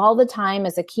see him all the time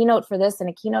as a keynote for this and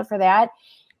a keynote for that.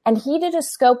 And he did a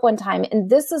scope one time, and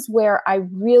this is where I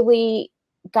really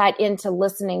got into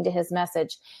listening to his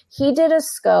message. He did a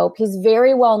scope. He's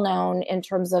very well known in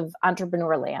terms of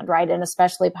entrepreneur land, right? And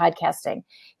especially podcasting.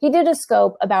 He did a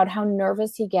scope about how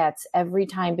nervous he gets every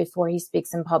time before he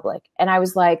speaks in public. And I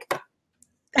was like,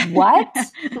 what?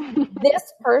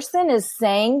 This person is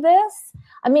saying this?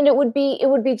 I mean, it would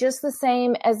be just the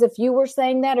same as if you were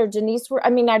saying that or Denise were.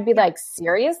 I mean, I'd be like,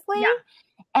 seriously? Yeah.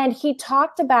 And he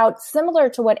talked about, similar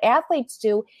to what athletes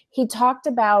do, he talked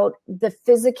about the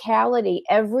physicality,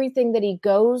 everything that he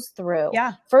goes through.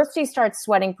 Yeah. First, he starts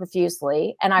sweating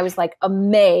profusely, and I was like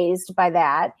amazed by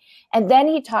that. And then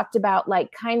he talked about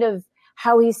like kind of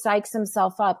how he psychs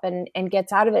himself up and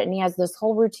gets out of it. And he has this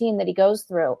whole routine that he goes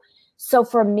through. So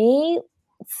for me,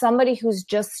 somebody who's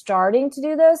just starting to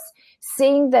do this,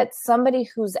 seeing that somebody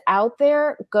who's out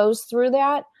there goes through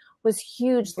that was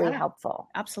hugely helpful.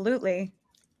 Absolutely.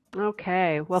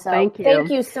 Okay. Well, So, thank you.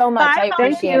 Thank you so much. Bye, I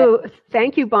appreciate it.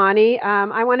 Thank you, Bonnie.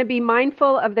 I want to be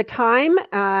mindful of the time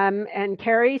and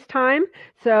Carey's time.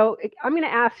 So I'm going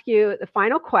to ask you the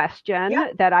final question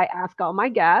that I ask all my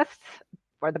guests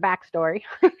for the backstory.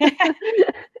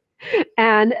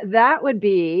 And that would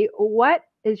be, what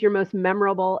is your most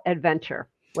memorable adventure,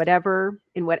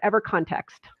 in whatever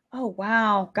context? Oh,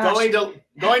 wow. Gosh.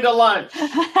 Going to lunch.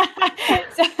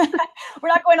 So, we're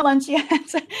not going to lunch yet.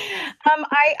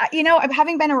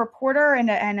 Having been a reporter and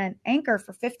an anchor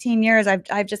for 15 years,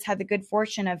 I've just had the good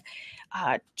fortune of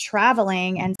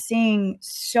traveling and seeing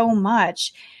so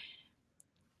much.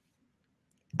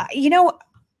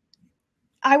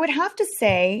 I would have to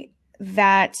say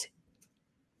that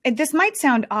this might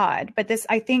sound odd, but this,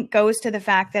 I think, goes to the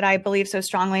fact that I believe so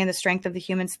strongly in the strength of the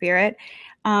human spirit.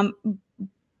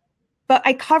 But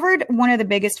I covered one of the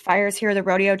biggest fires here, the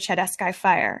Rodeo Chedeski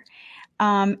fire.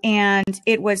 And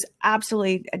it was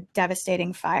absolutely a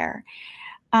devastating fire.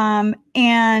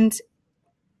 And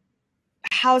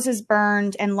houses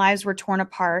burned and lives were torn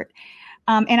apart.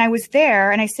 And I was there,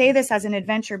 and I say this as an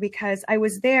adventure because I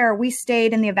was there. We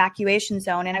stayed in the evacuation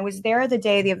zone, and I was there the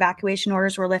day the evacuation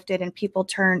orders were lifted and people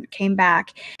came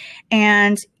back.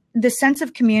 And the sense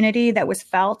of community that was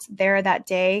felt there that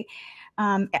day,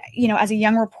 as a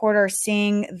young reporter,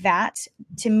 seeing that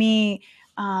to me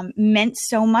meant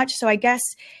so much. So I guess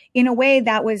in a way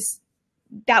that was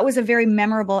a very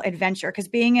memorable adventure, because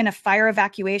being in a fire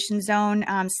evacuation zone,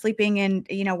 sleeping in,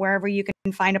 wherever you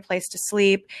can find a place to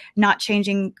sleep, not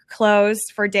changing clothes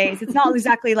for days. It's not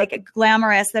exactly like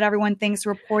glamorous that everyone thinks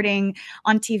reporting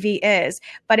on TV is,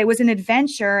 but it was an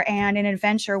adventure, and an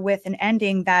adventure with an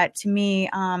ending that to me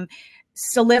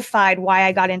solidified why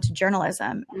I got into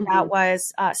journalism. Mm-hmm. That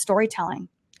was storytelling.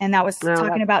 And that was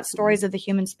talking about stories of the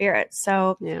human spirit.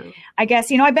 So I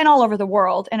guess, I've been all over the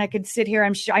world, and I could sit here.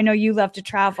 I know you love to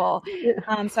travel.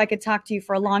 So I could talk to you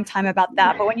for a long time about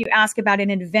that. But when you ask about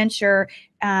an adventure,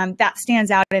 that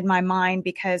stands out in my mind,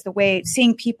 because the way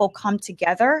seeing people come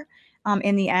together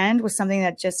in the end was something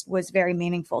that just was very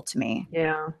meaningful to me.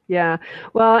 Yeah.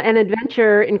 Well, an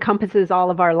adventure encompasses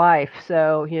all of our life.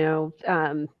 So,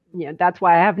 that's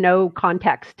why I have no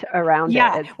context around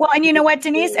it. Well, and you know what,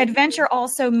 Denise, adventure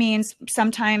also means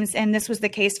sometimes, and this was the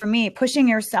case for me, pushing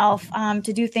yourself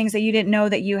to do things that you didn't know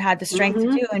that you had the strength to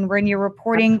do. And when you're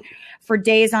reporting for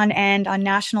days on end on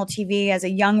national TV as a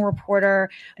young reporter,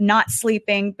 not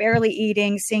sleeping, barely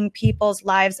eating, seeing people's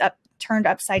lives turned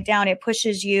upside down, it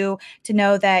pushes you to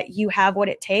know that you have what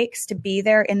it takes to be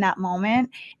there in that moment,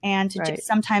 and to just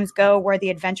sometimes go where the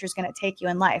adventure is going to take you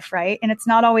in life, right? And it's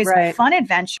not always a fun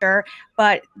adventure,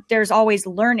 but there's always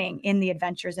learning in the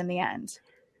adventures in the end.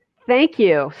 Thank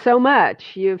you so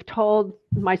much. You've told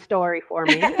my story for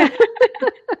me.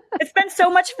 It's been so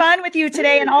much fun with you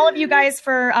today, and all of you guys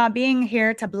for being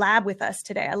here to blab with us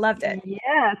today. I loved it.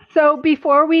 Yes. So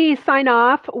before we sign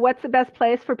off, what's the best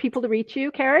place for people to reach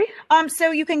you, Carey? So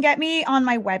you can get me on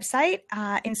my website,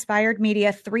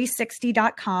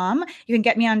 inspiredmedia360.com. You can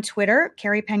get me on Twitter,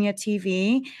 Carey Peña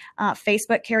TV,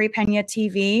 Facebook, Carey Peña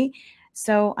TV.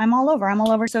 So I'm all over. I'm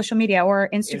all over social media, or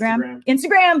Instagram,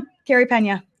 Carey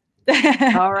Peña.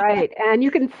 All right. And you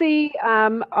can see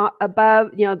above,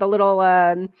 the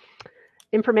little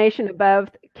information above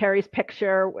Carey's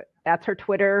picture. That's her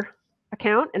Twitter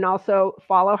account. And also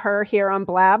follow her here on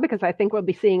Blab, because I think we'll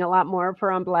be seeing a lot more of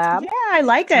her on Blab. Yeah, I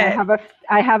liked it.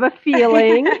 I have a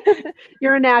feeling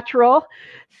you're a natural.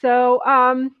 So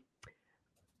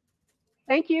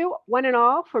thank you, one and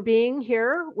all, for being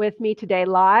here with me today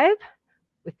live,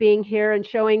 with being here and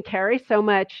showing Carey so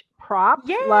much props,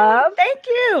 love. Thank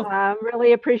you.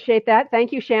 Really appreciate that.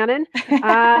 Thank you, Shannon.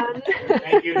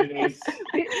 Thank you, Denise.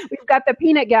 We've got the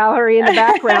peanut gallery in the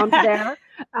background there.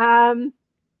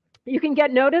 You can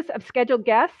get notice of scheduled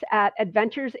guests at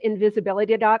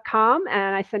adventuresinvisibility.com,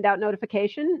 and I send out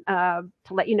notification to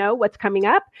let you know what's coming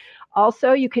up.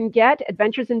 Also, you can get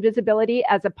Adventures in Visibility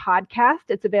as a podcast.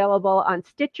 It's available on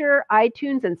Stitcher,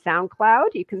 iTunes, and SoundCloud.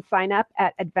 You can sign up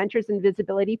at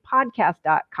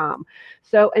adventuresinvisibilitypodcast.com.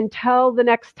 So until the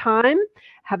next time,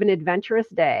 have an adventurous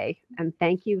day. And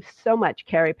thank you so much,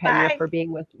 Carey Peña, for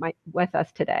being with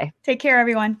us today. Take care,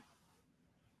 everyone.